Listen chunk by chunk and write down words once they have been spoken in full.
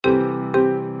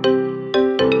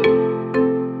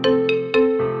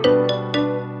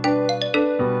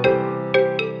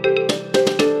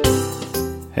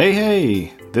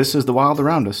This is The Wild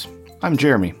Around Us. I'm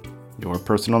Jeremy, your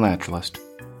personal naturalist.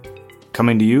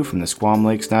 Coming to you from the Squam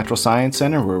Lakes Natural Science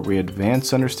Center, where we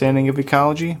advance understanding of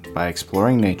ecology by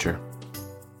exploring nature.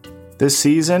 This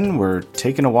season, we're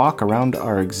taking a walk around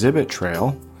our exhibit trail,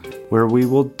 where we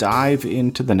will dive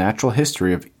into the natural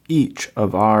history of each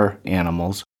of our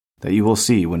animals that you will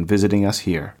see when visiting us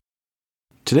here.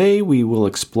 Today, we will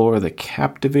explore the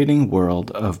captivating world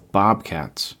of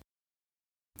bobcats.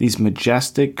 These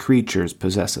majestic creatures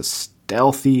possess a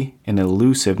stealthy and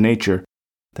elusive nature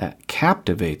that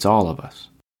captivates all of us.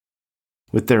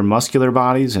 With their muscular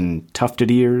bodies and tufted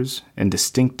ears and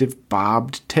distinctive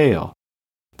bobbed tail,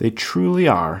 they truly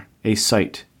are a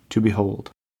sight to behold.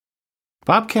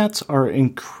 Bobcats are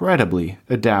incredibly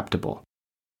adaptable.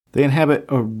 They inhabit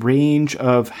a range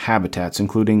of habitats,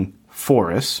 including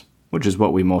forests, which is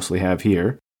what we mostly have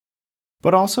here,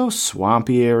 but also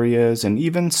swampy areas and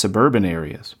even suburban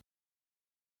areas.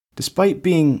 Despite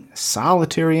being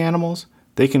solitary animals,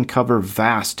 they can cover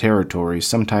vast territories,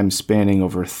 sometimes spanning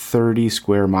over 30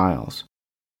 square miles.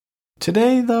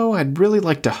 Today, though, I'd really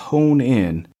like to hone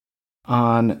in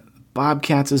on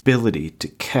bobcats' ability to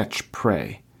catch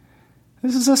prey.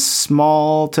 This is a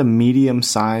small to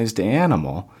medium-sized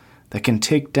animal that can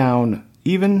take down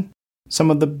even some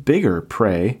of the bigger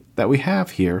prey that we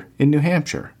have here in New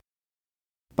Hampshire.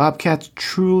 Bobcats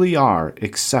truly are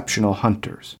exceptional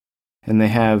hunters, and they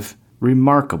have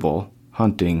remarkable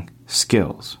hunting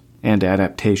skills and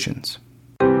adaptations.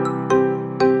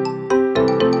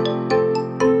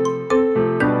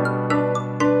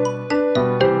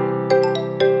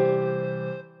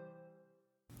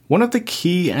 One of the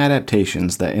key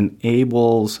adaptations that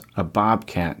enables a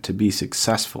bobcat to be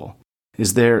successful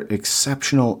is their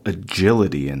exceptional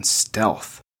agility and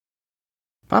stealth.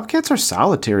 Bobcats are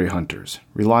solitary hunters,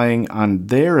 relying on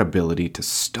their ability to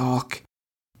stalk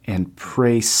and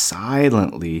prey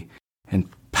silently and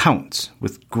pounce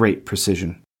with great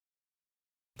precision.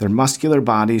 Their muscular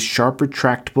bodies, sharp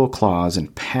retractable claws,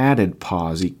 and padded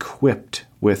paws equipped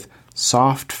with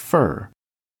soft fur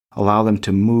allow them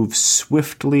to move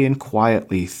swiftly and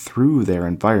quietly through their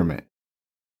environment.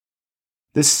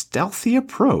 This stealthy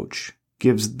approach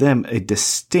gives them a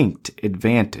distinct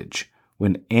advantage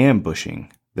when ambushing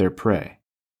their prey.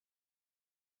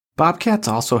 Bobcats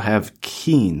also have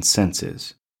keen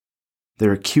senses.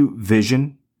 Their acute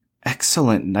vision,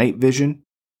 excellent night vision,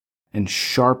 and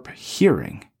sharp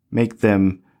hearing make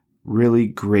them really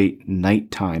great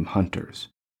nighttime hunters.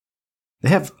 They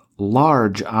have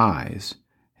large eyes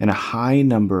and a high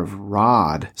number of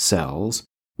rod cells,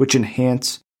 which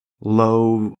enhance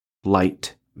low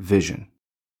light vision.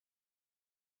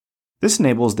 This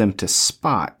enables them to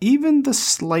spot even the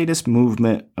slightest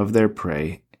movement of their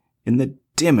prey in the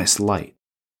dimmest light.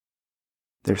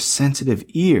 Their sensitive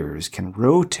ears can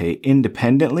rotate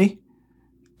independently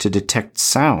to detect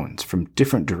sounds from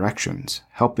different directions,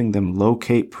 helping them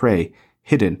locate prey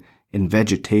hidden in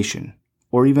vegetation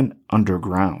or even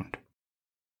underground.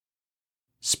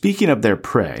 Speaking of their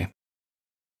prey,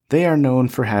 they are known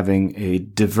for having a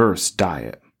diverse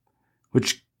diet,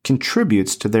 which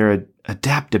contributes to their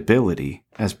adaptability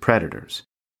as predators.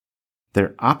 They're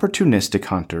opportunistic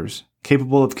hunters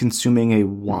capable of consuming a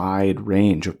wide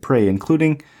range of prey,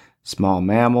 including small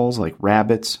mammals like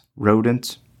rabbits,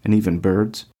 rodents, and even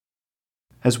birds,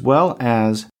 as well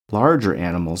as larger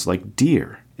animals like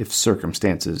deer if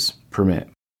circumstances permit.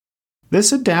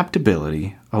 This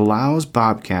adaptability allows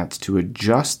bobcats to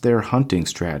adjust their hunting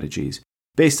strategies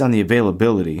based on the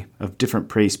availability of different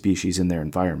prey species in their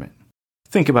environment.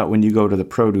 Think about when you go to the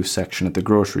produce section at the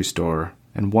grocery store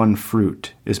and one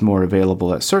fruit is more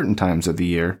available at certain times of the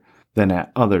year than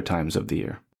at other times of the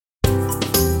year.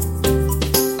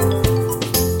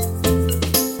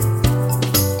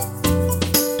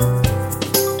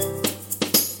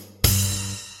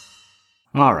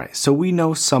 Alright, so we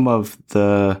know some of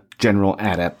the general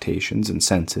adaptations and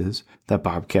senses that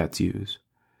bobcats use.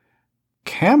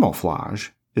 Camouflage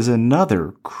is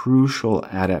another crucial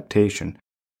adaptation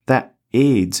that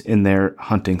aids in their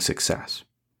hunting success.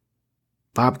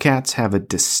 Bobcats have a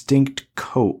distinct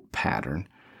coat pattern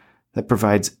that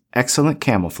provides excellent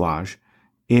camouflage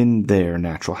in their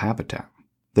natural habitat.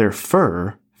 Their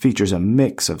fur features a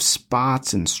mix of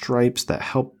spots and stripes that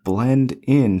help blend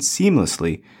in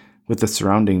seamlessly with the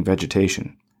surrounding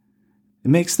vegetation. It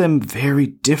makes them very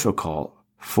difficult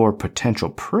for potential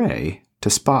prey to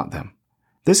spot them.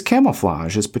 This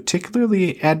camouflage is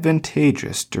particularly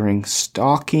advantageous during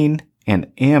stalking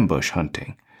and ambush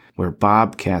hunting, where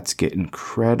bobcats get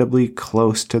incredibly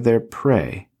close to their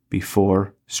prey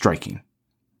before striking.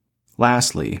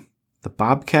 Lastly, the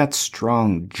bobcat's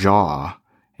strong jaw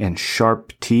and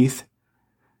sharp teeth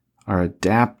are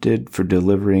adapted for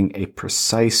delivering a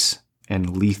precise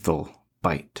and lethal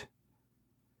bite.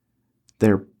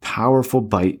 Their powerful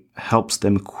bite helps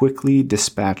them quickly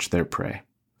dispatch their prey,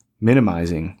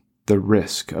 minimizing the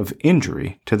risk of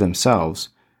injury to themselves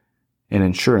and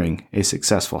ensuring a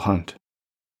successful hunt.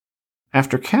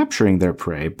 After capturing their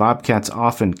prey, bobcats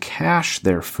often cache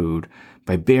their food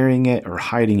by burying it or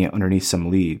hiding it underneath some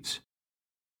leaves.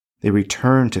 They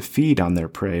return to feed on their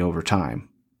prey over time.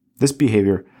 This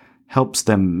behavior helps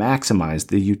them maximize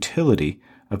the utility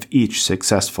of each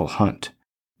successful hunt,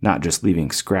 not just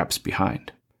leaving scraps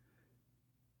behind.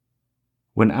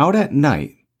 When out at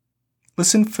night,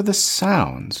 listen for the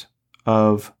sounds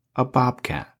of a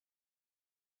bobcat.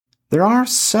 There are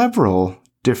several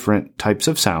different types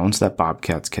of sounds that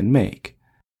bobcats can make.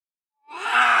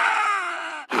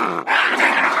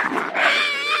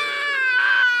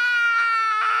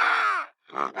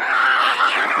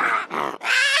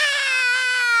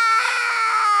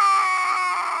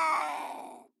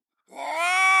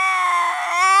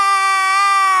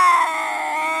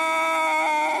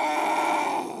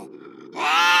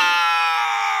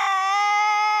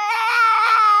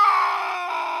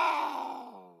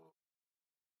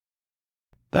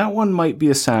 That one might be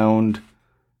a sound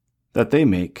that they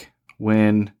make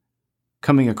when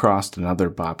coming across another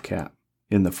bobcat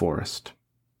in the forest.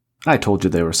 I told you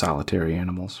they were solitary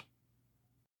animals.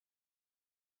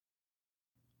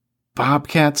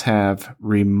 Bobcats have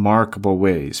remarkable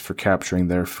ways for capturing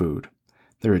their food.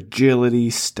 Their agility,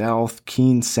 stealth,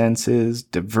 keen senses,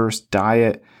 diverse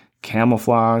diet,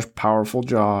 camouflage, powerful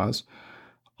jaws,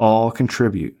 all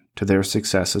contribute to their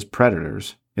success as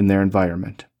predators in their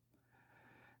environment.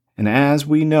 And as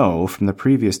we know from the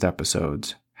previous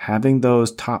episodes, having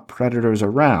those top predators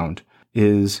around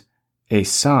is a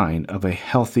sign of a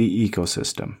healthy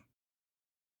ecosystem.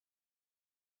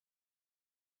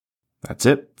 That's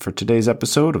it for today's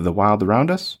episode of The Wild Around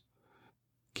Us.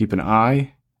 Keep an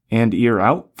eye and ear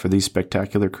out for these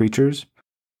spectacular creatures.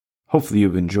 Hopefully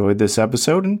you've enjoyed this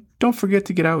episode, and don't forget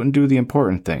to get out and do the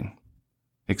important thing.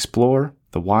 Explore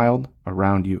the wild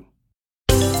around you.